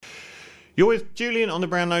You're with Julian on the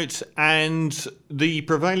Brown Notes, and the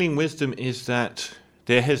prevailing wisdom is that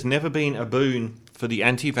there has never been a boon for the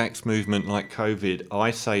anti-vax movement like COVID.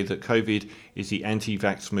 I say that COVID is the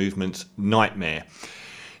anti-vax movement's nightmare.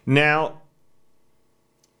 Now,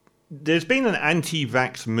 there's been an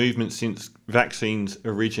anti-vax movement since vaccines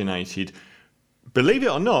originated. Believe it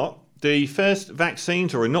or not, the first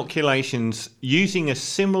vaccines or inoculations using a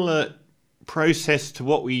similar process to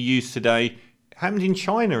what we use today happened in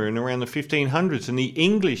China in around the 1500s, and the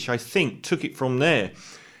English, I think, took it from there.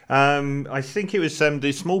 I think it was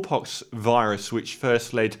the smallpox virus which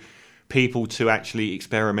first led people to actually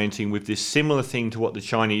experimenting with this similar thing to what the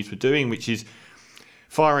Chinese were doing, which is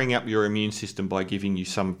firing up your immune system by giving you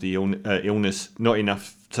some of the illness, not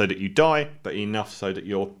enough so that you die, but enough so that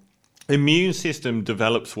your immune system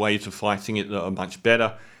develops ways of fighting it that are much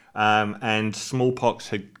better. And smallpox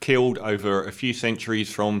had killed over a few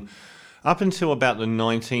centuries from up until about the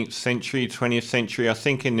 19th century, 20th century. I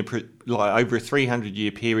think in over a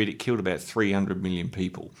 300-year period, it killed about 300 million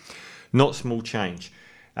people. Not small change.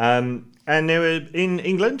 And there were in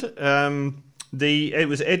England, it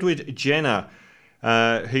was Edward Jenner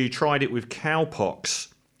who tried it with cowpox.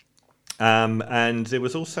 And there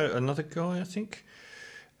was also another guy, I think.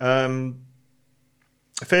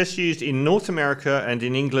 First used in North America and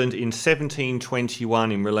in England in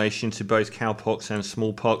 1721 in relation to both cowpox and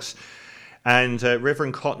smallpox. And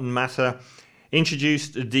Reverend Cotton Mather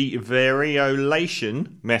introduced the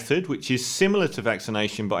variolation method, which is similar to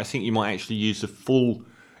vaccination, but I think you might actually use the full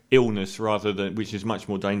illness rather than, which is much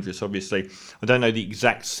more dangerous, obviously. I don't know the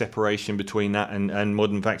exact separation between that and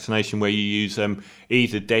modern vaccination, where you use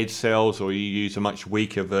either dead cells or you use a much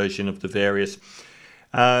weaker version of the various.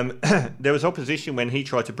 There was opposition when he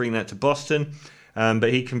tried to bring that to Boston,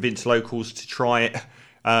 but he convinced locals to try it.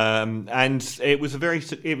 And it was very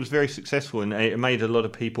successful, and it made a lot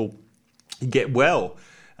of people get well,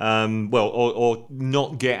 or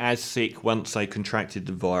not get as sick once they contracted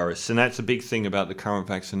the virus. And that's a big thing about the current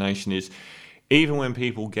vaccination is even when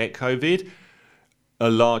people get COVID, a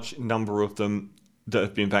large number of them that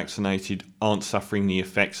have been vaccinated aren't suffering the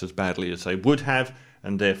effects as badly as they would have,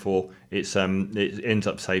 and therefore it ends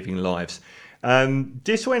up saving lives.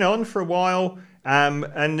 This went on for a while,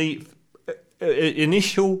 and the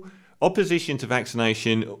initial opposition to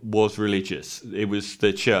vaccination was religious. It was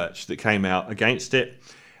the church that came out against it.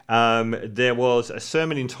 There was a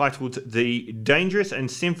sermon entitled "The Dangerous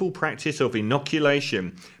and Sinful Practice of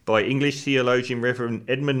Inoculation" by English theologian Reverend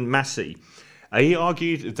Edmund Massey. He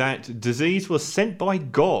argued that disease was sent by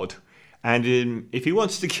God, and if he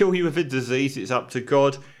wants to kill you with a disease, it's up to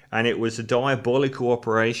God, and it was a diabolical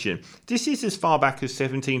operation. This is as far back as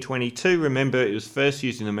 1722. Remember, it was first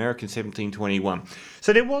used in America in 1721.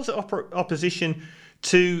 So there was opposition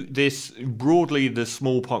to this, broadly, the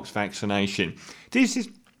smallpox vaccination. This is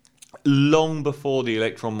long before the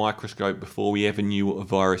electron microscope, before we ever knew what a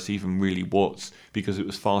virus even really was, because it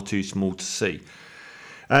was far too small to see.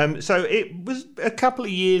 So it was a couple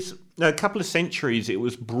of centuries, it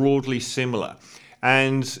was broadly similar.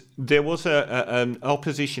 And there was an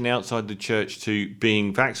opposition outside the church to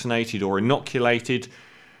being vaccinated or inoculated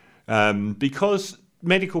because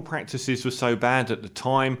medical practices were so bad at the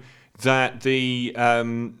time that the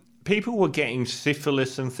people were getting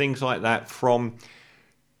syphilis and things like that from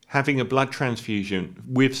having a blood transfusion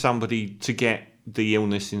with somebody to get the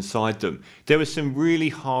illness inside them. There was some really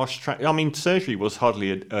harsh... surgery was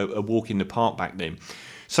hardly a walk in the park back then.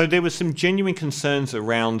 So there were some genuine concerns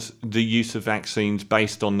around the use of vaccines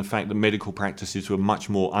based on the fact that medical practices were much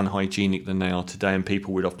more unhygienic than they are today, and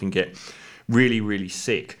people would often get really, really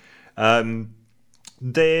sick. There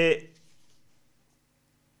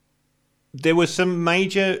were some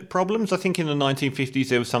major problems. I think in the 1950s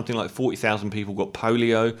there was something like 40,000 people got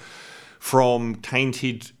polio from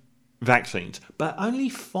tainted vaccines, but only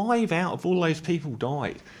 5 out of all those people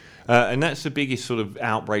died. And that's the biggest sort of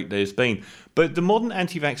outbreak there's been. But the modern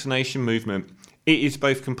anti-vaccination movement, it is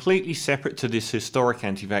both completely separate to this historic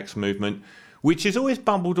anti-vax movement, which is always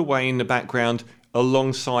bumbled away in the background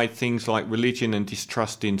alongside things like religion and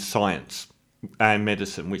distrust in science and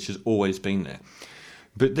medicine, which has always been there.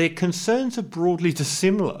 But their concerns are broadly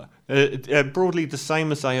dissimilar, broadly the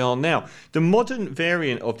same as they are now. The modern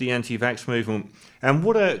variant of the anti-vax movement, and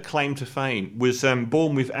what a claim to fame, was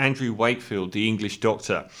born with Andrew Wakefield, the English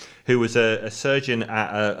doctor, who was a surgeon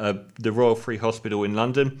at the Royal Free Hospital in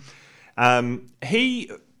London.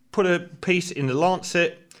 He put a piece in the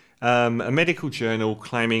Lancet, a medical journal,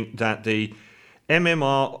 claiming that the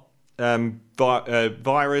MMR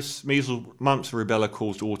virus, measles, mumps, rubella,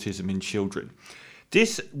 caused autism in children.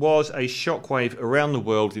 This was a shockwave around the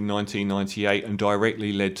world in 1998 and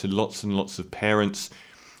directly led to lots and lots of parents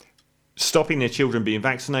stopping their children being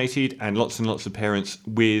vaccinated and lots of parents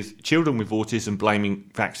with children with autism blaming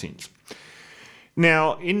vaccines.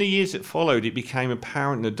 Now, in the years that followed, it became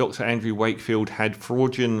apparent that Dr. Andrew Wakefield had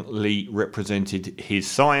fraudulently represented his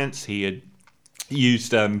science. He had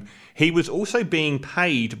used, he was also being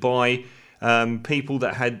paid by people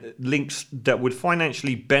that had links that would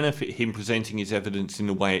financially benefit him presenting his evidence in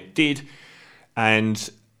the way it did. And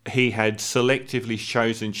he had selectively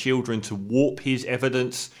chosen children to warp his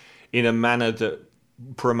evidence in a manner that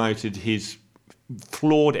promoted his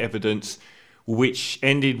flawed evidence, which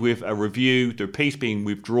ended with a review, the piece being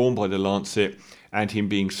withdrawn by the Lancet, and him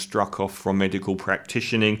being struck off from medical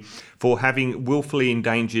practicing for having willfully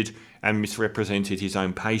endangered and misrepresented his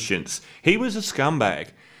own patients. He was a scumbag.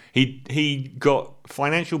 He got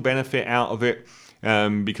financial benefit out of it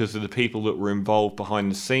because of the people that were involved behind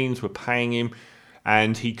the scenes were paying him,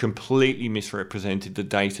 and he completely misrepresented the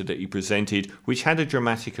data that he presented, which had a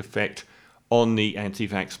dramatic effect on the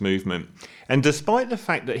anti-vax movement. And despite the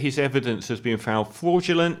fact that his evidence has been found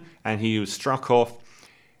fraudulent and he was struck off,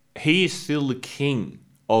 he is still the king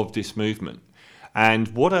of this movement. And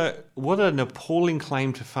what an appalling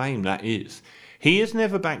claim to fame that is. He has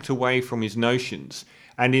never backed away from his notions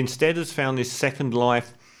and instead has found this second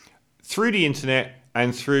life through the internet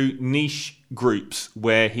and through niche groups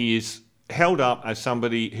where he is held up as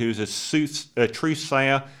somebody who's a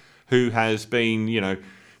truth-sayer who has been,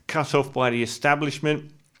 cut off by the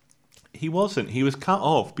establishment. He wasn't. He was cut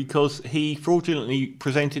off because he fraudulently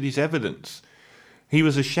presented his evidence. He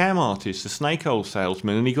was a sham artist, a snake oil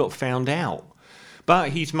salesman, and he got found out. But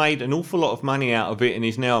he's made an awful lot of money out of it and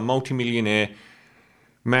is now a multimillionaire,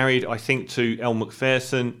 married, I think, to Elle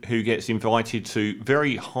Macpherson, who gets invited to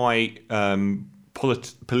very high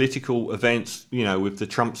political events, with the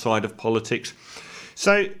Trump side of politics.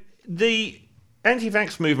 So the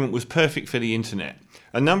anti-vax movement was perfect for the internet.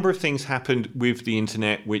 A number of things happened with the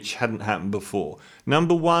internet which hadn't happened before.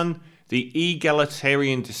 Number one, the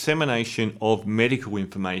egalitarian dissemination of medical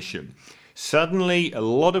information. Suddenly, a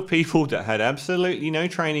lot of people that had absolutely no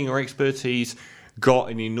training or expertise got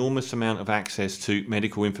an enormous amount of access to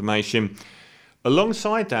medical information.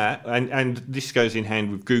 Alongside that, and this goes in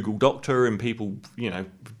hand with Google Doctor and people,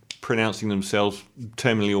 pronouncing themselves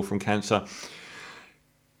terminally ill from cancer.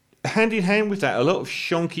 Hand in hand with that, a lot of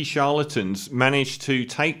shonky charlatans managed to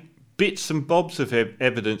take bits and bobs of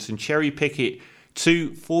evidence and cherry pick it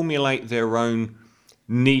to formulate their own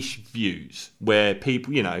niche views, where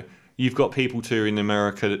people, you've got people too in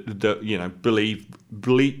America that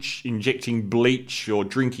believe injecting bleach or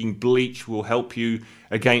drinking bleach will help you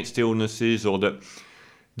against illnesses, or that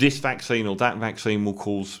this vaccine or that vaccine will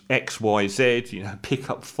cause X, Y, Z, pick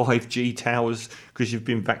up 5G towers because you've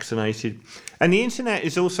been vaccinated. And the internet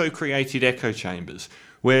has also created echo chambers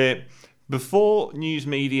where before news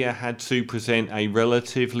media had to present a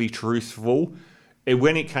relatively truthful,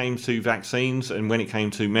 when it came to vaccines and when it came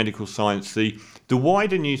to medical science, the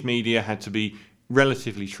wider news media had to be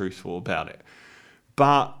relatively truthful about it.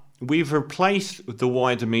 But we've replaced the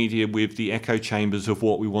wider media with the echo chambers of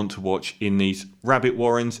what we want to watch in these rabbit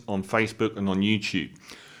warrens on Facebook and on YouTube,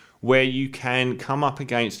 where you can come up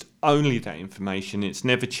against only that information. It's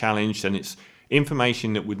never challenged, and it's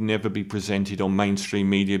information that would never be presented on mainstream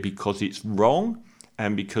media because it's wrong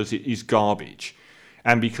and because it is garbage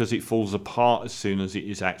and because it falls apart as soon as it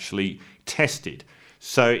is actually tested.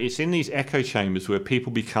 So it's in these echo chambers where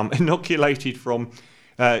people become inoculated from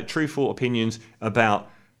truthful opinions about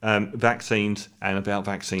vaccines and about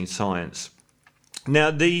vaccine science. Now,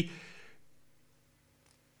 there's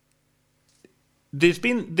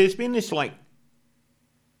been this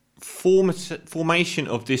formation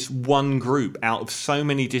of this one group out of so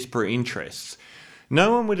many disparate interests.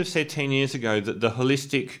 No one would have said 10 years ago that the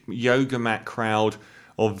holistic yoga mat crowd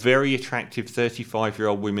of very attractive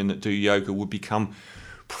 35-year-old women that do yoga would become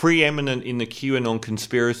preeminent in the QAnon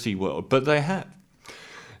conspiracy world, but they have.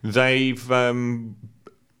 They've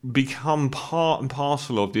become part and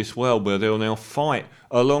parcel of this world where they'll now fight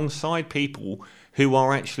alongside people who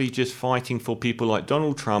are actually just fighting for people like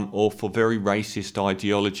Donald Trump or for very racist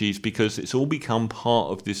ideologies, because it's all become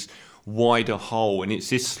part of this wider whole. And it's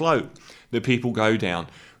this slope that people go down.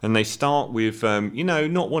 And they start with,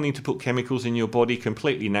 not wanting to put chemicals in your body,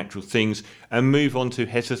 completely natural things, and move on to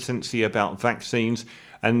hesitancy about vaccines,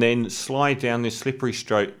 and then slide down this slippery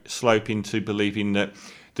slope into believing that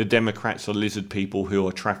the Democrats are lizard people who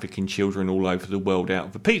are trafficking children all over the world out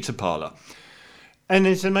of a pizza parlor. And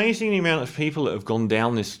there's an amazing amount of people that have gone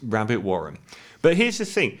down this rabbit warren. But here's the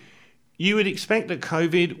thing. you would expect that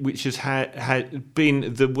COVID, which has had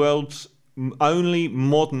been the world's only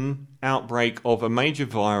modern outbreak of a major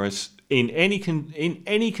virus in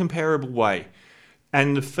any comparable way,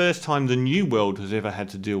 and the first time the New World has ever had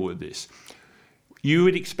to deal with this, you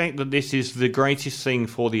would expect that this is the greatest thing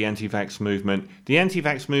for the anti-vax movement. The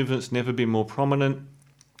anti-vax movement's never been more prominent,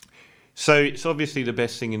 so it's obviously the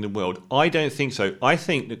best thing in the world. I don't think so. I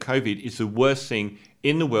think that COVID is the worst thing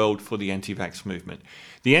in the world for the anti-vax movement.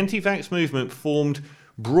 The anti-vax movement formed,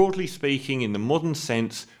 broadly speaking, in the modern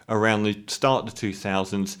sense around the start of the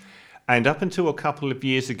 2000s, and up until a couple of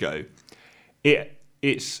years ago,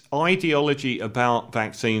 its ideology about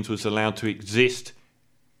vaccines was allowed to exist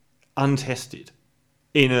untested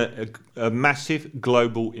in a massive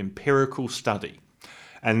global empirical study.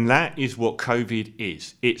 And that is what COVID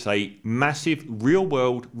is. It's a massive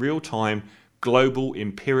real-world, real-time, global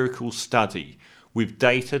empirical study with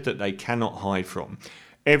data that they cannot hide from.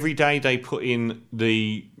 Every day they put in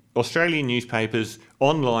the Australian newspapers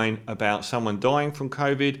online about someone dying from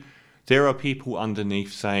COVID. There are people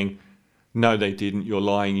underneath saying, no, they didn't, you're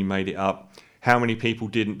lying, you made it up. How many people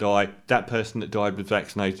didn't die? That person that died was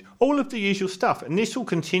vaccinated. All of the usual stuff. And this will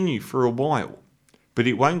continue for a while. But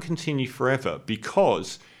it won't continue forever,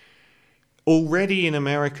 because already in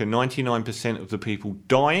America, 99% of the people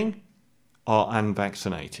dying are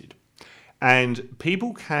unvaccinated. And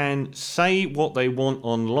people can say what they want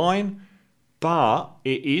online, but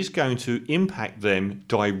it is going to impact them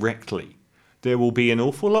directly. There will be an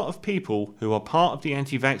awful lot of people who are part of the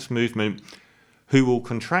anti-vax movement who will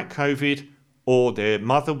contract COVID, or their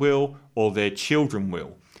mother will, or their children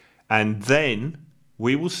will. And then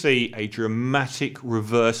we will see a dramatic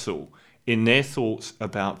reversal in their thoughts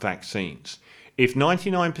about vaccines. If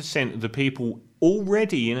 99% of the people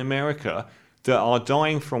already in America that are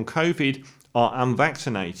dying from COVID are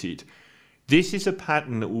unvaccinated, this is a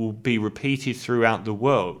pattern that will be repeated throughout the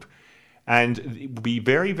world. And it will be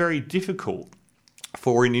very, very difficult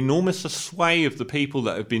for an enormous sway of the people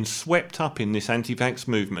that have been swept up in this anti-vax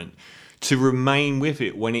movement to remain with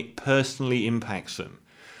it when it personally impacts them.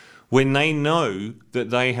 When they know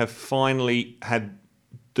that they have finally had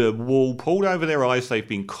the wool pulled over their eyes, they've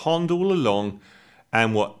been conned all along,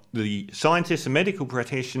 and what the scientists and medical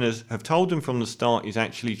practitioners have told them from the start is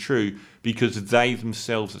actually true, because they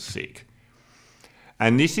themselves are sick.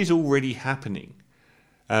 And this is already happening.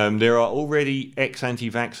 There are already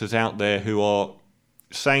ex-anti-vaxxers out there who are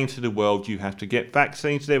saying to the world, you have to get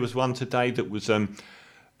vaccines. There was one today that was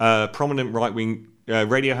a prominent right-wing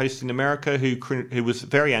radio host in America who was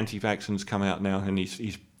very anti-vax and has come out now, and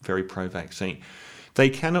he's very pro-vaccine. They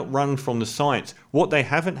cannot run from the science. What they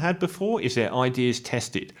haven't had before is their ideas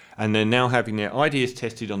tested, and they're now having their ideas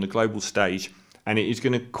tested on the global stage, and it is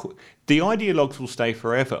going to... The ideologues will stay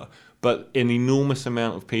forever, but an enormous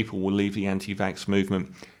amount of people will leave the anti-vax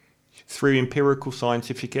movement through empirical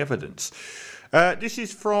scientific evidence. This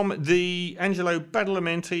is from the Angelo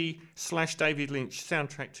Badalamenti / David Lynch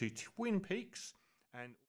soundtrack to Twin Peaks. And